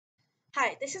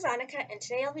Hi, this is Annika, and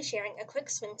today I'll be sharing a quick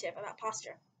swing tip about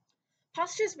posture.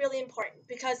 Posture is really important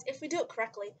because if we do it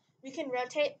correctly, we can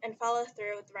rotate and follow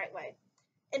through the right way.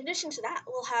 In addition to that,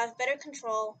 we'll have better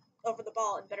control over the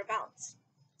ball and better balance.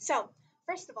 So,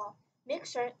 first of all, make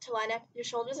sure to line up your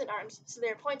shoulders and arms so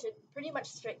they're pointed pretty much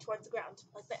straight towards the ground,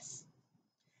 like this.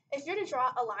 If you're to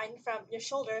draw a line from your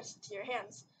shoulders to your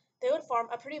hands, they would form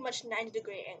a pretty much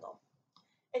 90-degree angle.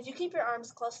 If you keep your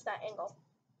arms close to that angle,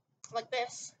 like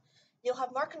this, you'll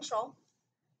have more control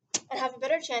and have a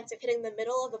better chance of hitting the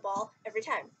middle of the ball every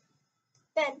time.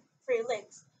 Then, for your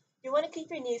legs, you want to keep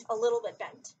your knees a little bit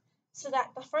bent so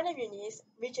that the front of your knees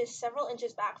reaches several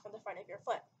inches back from the front of your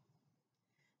foot.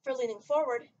 For leaning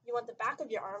forward, you want the back of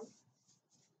your arm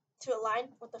to align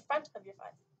with the front of your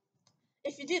foot.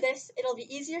 If you do this, it'll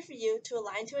be easier for you to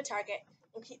align to a target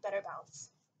and keep better balance.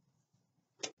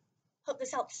 Hope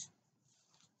this helps.